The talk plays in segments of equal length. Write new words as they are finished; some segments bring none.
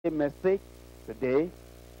message today.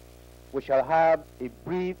 We shall have a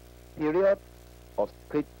brief period of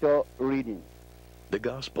scripture reading. The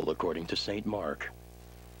Gospel according to St. Mark.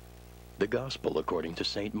 The Gospel according to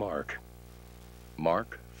St. Mark.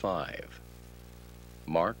 Mark 5.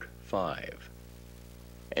 Mark 5.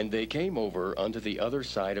 And they came over unto the other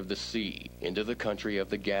side of the sea, into the country of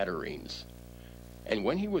the Gadarenes. And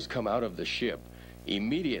when he was come out of the ship,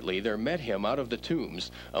 immediately there met him out of the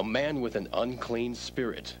tombs a man with an unclean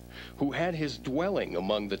spirit, who had his dwelling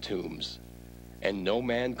among the tombs. And no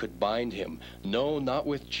man could bind him, no, not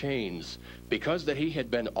with chains, because that he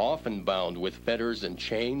had been often bound with fetters and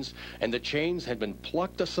chains, and the chains had been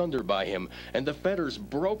plucked asunder by him, and the fetters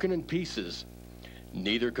broken in pieces.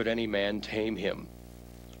 Neither could any man tame him.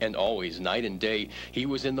 And always, night and day, he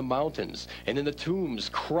was in the mountains, and in the tombs,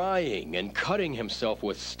 crying and cutting himself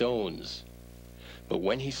with stones. But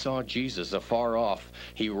when he saw Jesus afar off,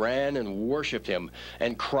 he ran and worshipped him,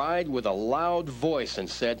 and cried with a loud voice, and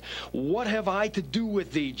said, What have I to do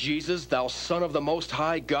with thee, Jesus, thou Son of the Most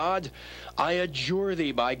High God? I adjure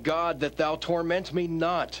thee by God that thou torment me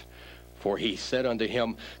not. For he said unto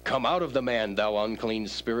him, Come out of the man, thou unclean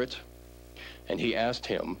spirit. And he asked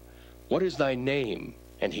him, What is thy name?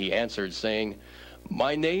 And he answered, saying,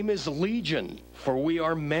 My name is Legion, for we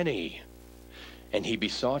are many. And he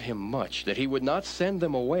besought him much that he would not send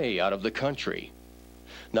them away out of the country.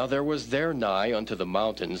 Now there was there nigh unto the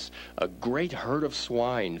mountains a great herd of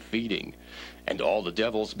swine feeding. And all the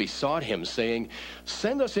devils besought him, saying,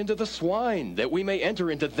 Send us into the swine, that we may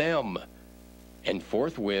enter into them. And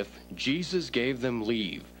forthwith Jesus gave them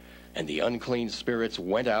leave. And the unclean spirits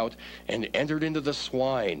went out and entered into the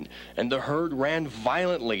swine, and the herd ran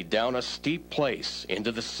violently down a steep place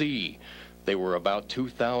into the sea. They were about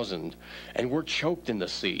 2,000, and were choked in the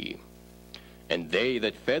sea. And they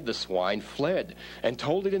that fed the swine fled, and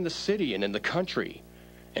told it in the city and in the country.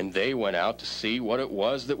 And they went out to see what it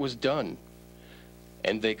was that was done.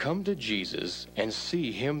 And they come to Jesus, and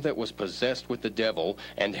see him that was possessed with the devil,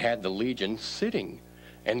 and had the legion, sitting,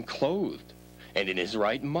 and clothed, and in his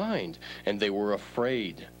right mind, and they were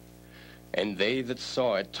afraid. And they that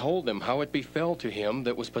saw it told them how it befell to him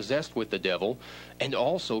that was possessed with the devil, and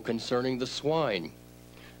also concerning the swine.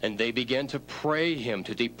 And they began to pray him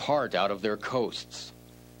to depart out of their coasts.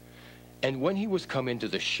 And when he was come into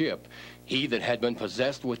the ship, he that had been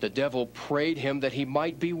possessed with the devil prayed him that he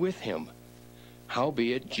might be with him.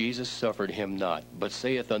 Howbeit Jesus suffered him not, but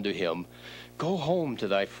saith unto him, Go home to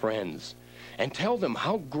thy friends, and tell them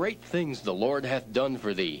how great things the Lord hath done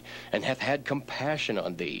for thee, and hath had compassion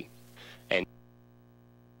on thee.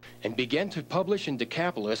 And began to publish in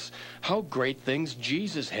Decapolis how great things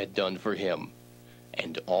Jesus had done for him.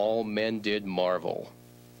 And all men did marvel.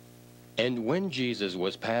 And when Jesus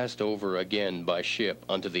was passed over again by ship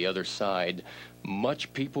unto the other side,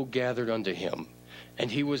 much people gathered unto him,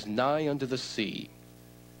 and he was nigh unto the sea.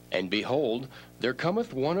 And behold, there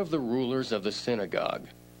cometh one of the rulers of the synagogue,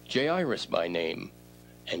 Jairus by name.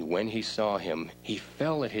 And when he saw him, he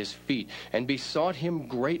fell at his feet, and besought him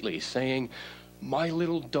greatly, saying, My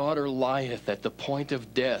little daughter lieth at the point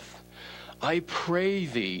of death. I pray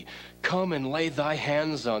thee, come and lay thy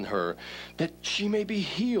hands on her, that she may be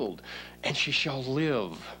healed, and she shall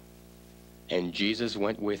live. And Jesus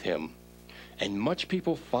went with him, and much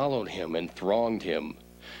people followed him and thronged him.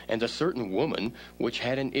 And a certain woman, which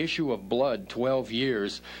had an issue of blood 12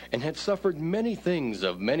 years, and had suffered many things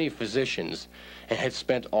of many physicians, and had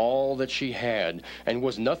spent all that she had, and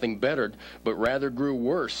was nothing bettered, but rather grew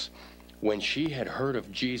worse, when she had heard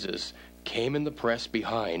of Jesus, came in the press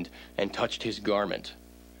behind, and touched his garment.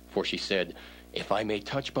 For she said, If I may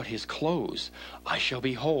touch but his clothes, I shall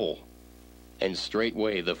be whole. And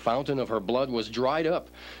straightway the fountain of her blood was dried up,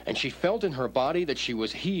 and she felt in her body that she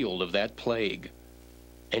was healed of that plague.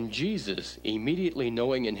 And Jesus, immediately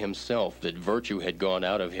knowing in himself that virtue had gone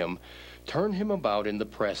out of him, turned him about in the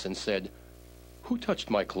press, and said, Who touched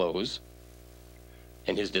my clothes?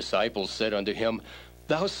 And his disciples said unto him,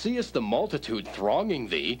 Thou seest the multitude thronging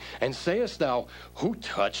thee, and sayest thou, Who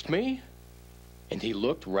touched me? And he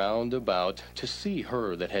looked round about to see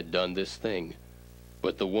her that had done this thing.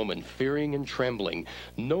 But the woman, fearing and trembling,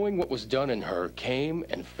 knowing what was done in her, came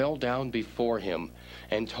and fell down before him,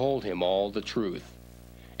 and told him all the truth.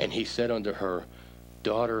 And he said unto her,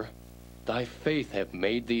 Daughter, thy faith hath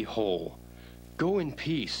made thee whole. Go in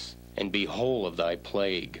peace, and be whole of thy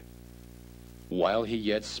plague. While he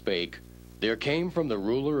yet spake, there came from the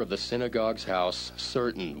ruler of the synagogue's house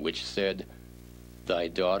certain which said, Thy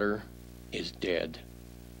daughter is dead.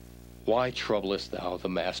 Why troublest thou the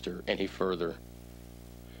master any further?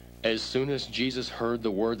 As soon as Jesus heard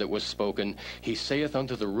the word that was spoken, he saith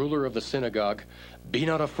unto the ruler of the synagogue, Be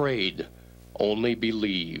not afraid, only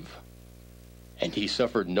believe. And he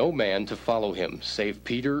suffered no man to follow him, save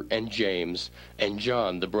Peter and James, and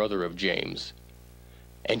John the brother of James.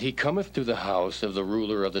 And he cometh to the house of the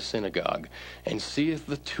ruler of the synagogue, and seeth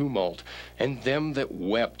the tumult, and them that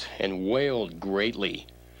wept and wailed greatly.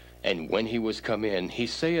 And when he was come in, he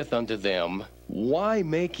saith unto them, Why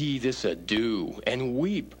make ye this ado, and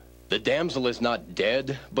weep? The damsel is not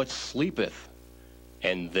dead, but sleepeth.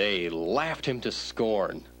 And they laughed him to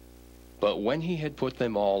scorn. But when he had put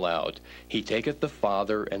them all out, he taketh the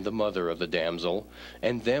father and the mother of the damsel,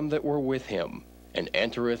 and them that were with him, and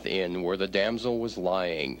entereth in where the damsel was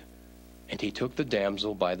lying. And he took the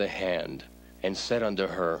damsel by the hand, and said unto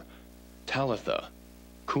her, Talitha,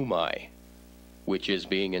 cumi, which is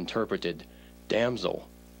being interpreted, Damsel,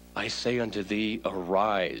 I say unto thee,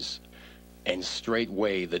 arise. And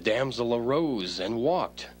straightway the damsel arose and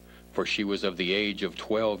walked, for she was of the age of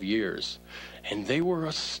 12 years. And they were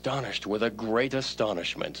astonished with a great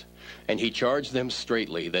astonishment. And he charged them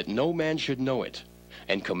straitly that no man should know it,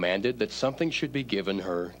 and commanded that something should be given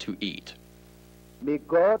her to eat. May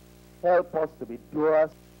God help us to be doers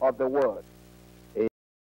of the word